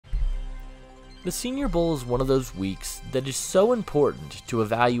The Senior Bowl is one of those weeks that is so important to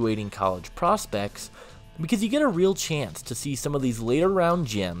evaluating college prospects because you get a real chance to see some of these later round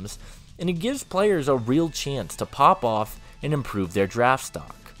gems, and it gives players a real chance to pop off and improve their draft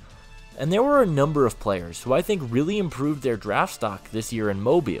stock. And there were a number of players who I think really improved their draft stock this year in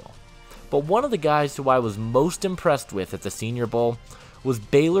Mobile. But one of the guys who I was most impressed with at the Senior Bowl was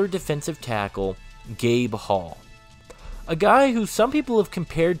Baylor defensive tackle Gabe Hall. A guy who some people have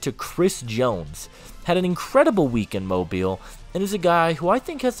compared to Chris Jones, had an incredible week in Mobile, and is a guy who I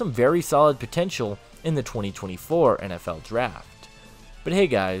think has some very solid potential in the 2024 NFL Draft. But hey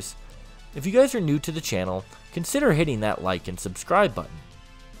guys, if you guys are new to the channel, consider hitting that like and subscribe button.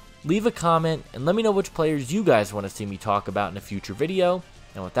 Leave a comment and let me know which players you guys want to see me talk about in a future video,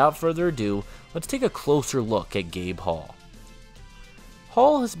 and without further ado, let's take a closer look at Gabe Hall.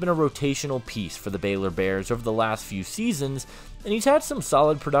 Hall has been a rotational piece for the Baylor Bears over the last few seasons, and he's had some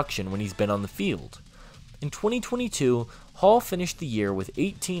solid production when he's been on the field. In 2022, Hall finished the year with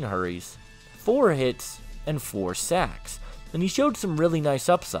 18 hurries, 4 hits, and 4 sacks, and he showed some really nice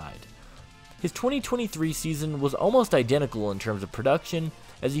upside. His 2023 season was almost identical in terms of production,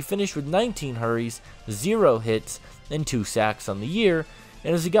 as he finished with 19 hurries, 0 hits, and 2 sacks on the year,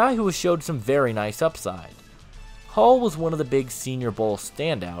 and is a guy who has showed some very nice upside. Hall was one of the big Senior Bowl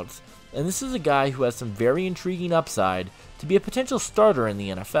standouts, and this is a guy who has some very intriguing upside to be a potential starter in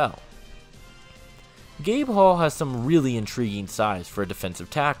the NFL. Gabe Hall has some really intriguing size for a defensive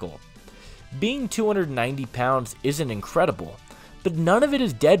tackle. Being 290 pounds isn't incredible, but none of it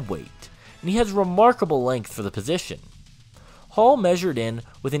is dead weight, and he has remarkable length for the position. Hall measured in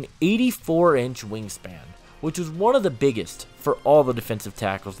with an 84-inch wingspan, which was one of the biggest for all the defensive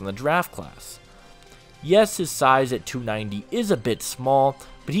tackles in the draft class. Yes, his size at 290 is a bit small,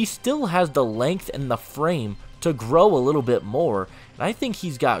 but he still has the length and the frame to grow a little bit more, and I think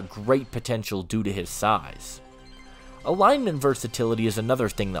he's got great potential due to his size. Alignment versatility is another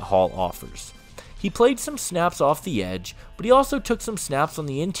thing that Hall offers. He played some snaps off the edge, but he also took some snaps on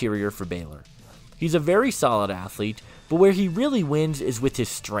the interior for Baylor. He's a very solid athlete, but where he really wins is with his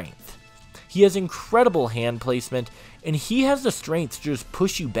strength. He has incredible hand placement, and he has the strength to just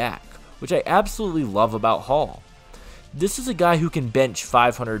push you back, which I absolutely love about Hall. This is a guy who can bench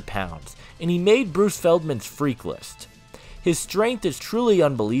 500 pounds, and he made Bruce Feldman's freak list. His strength is truly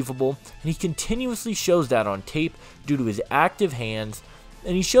unbelievable, and he continuously shows that on tape due to his active hands,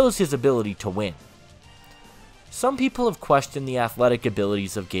 and he shows his ability to win. Some people have questioned the athletic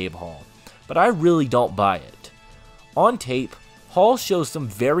abilities of Gabe Hall, but I really don't buy it. On tape, Hall shows some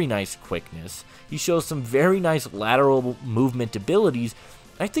very nice quickness, he shows some very nice lateral movement abilities.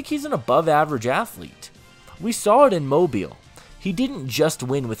 I think he's an above average athlete. We saw it in Mobile. He didn't just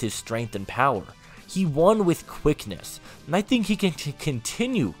win with his strength and power. He won with quickness. And I think he can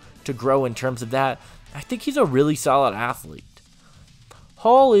continue to grow in terms of that. I think he's a really solid athlete.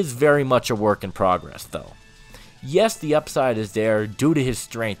 Hall is very much a work in progress though. Yes, the upside is there due to his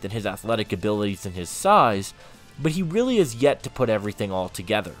strength and his athletic abilities and his size, but he really is yet to put everything all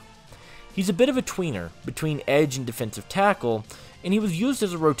together. He's a bit of a tweener between edge and defensive tackle, and he was used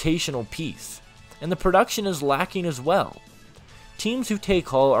as a rotational piece, and the production is lacking as well. Teams who take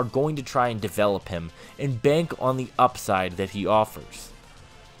Hall are going to try and develop him and bank on the upside that he offers.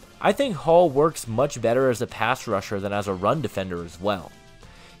 I think Hall works much better as a pass rusher than as a run defender as well.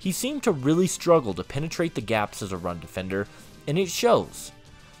 He seemed to really struggle to penetrate the gaps as a run defender, and it shows.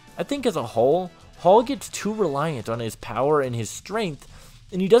 I think as a whole, Hall gets too reliant on his power and his strength,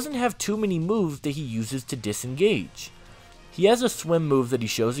 and he doesn't have too many moves that he uses to disengage. He has a swim move that he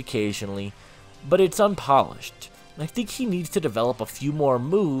shows occasionally, but it's unpolished. I think he needs to develop a few more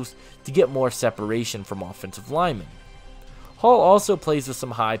moves to get more separation from offensive linemen. Hall also plays with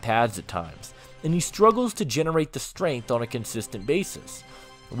some high pads at times, and he struggles to generate the strength on a consistent basis.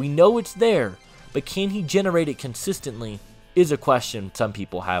 We know it's there, but can he generate it consistently is a question some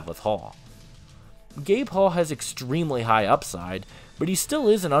people have with Hall. Gabe Hall has extremely high upside, but he still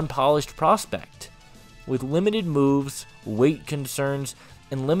is an unpolished prospect. With limited moves, weight concerns,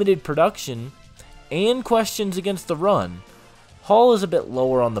 and limited production, and questions against the run, Hall is a bit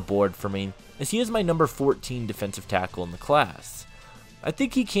lower on the board for me, as he is my number 14 defensive tackle in the class. I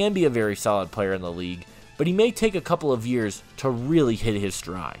think he can be a very solid player in the league, but he may take a couple of years to really hit his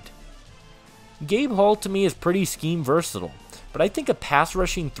stride. Gabe Hall to me is pretty scheme versatile, but I think a pass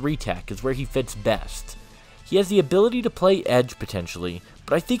rushing 3-tech is where he fits best. He has the ability to play edge potentially,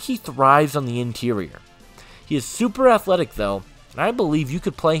 but I think he thrives on the interior. He is super athletic though, and I believe you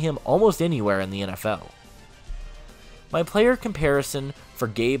could play him almost anywhere in the NFL. My player comparison for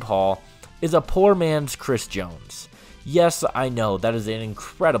Gabe Hall is a poor man's Chris Jones. Yes, I know that is an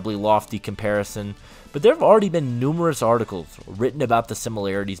incredibly lofty comparison, but there have already been numerous articles written about the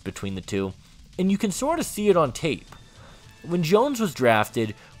similarities between the two, and you can sort of see it on tape. When Jones was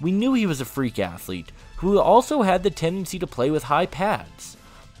drafted, we knew he was a freak athlete, who also had the tendency to play with high pads.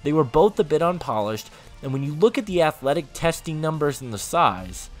 They were both a bit unpolished, and when you look at the athletic testing numbers and the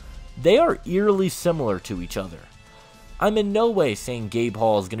size, they are eerily similar to each other. I'm in no way saying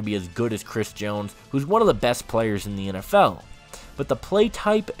Gabehall is going to be as good as Chris Jones, who's one of the best players in the NFL, but the play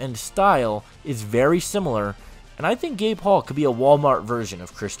type and style is very similar, and I think Gabehall could be a Walmart version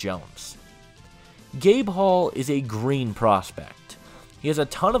of Chris Jones. Gabehall is a green prospect. He has a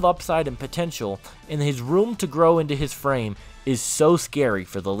ton of upside and potential, and his room to grow into his frame is so scary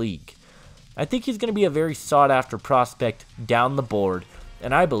for the league. I think he's going to be a very sought-after prospect down the board,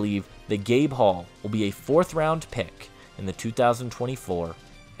 and I believe that Gabehall will be a 4th round pick in the 2024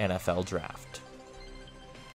 NFL Draft.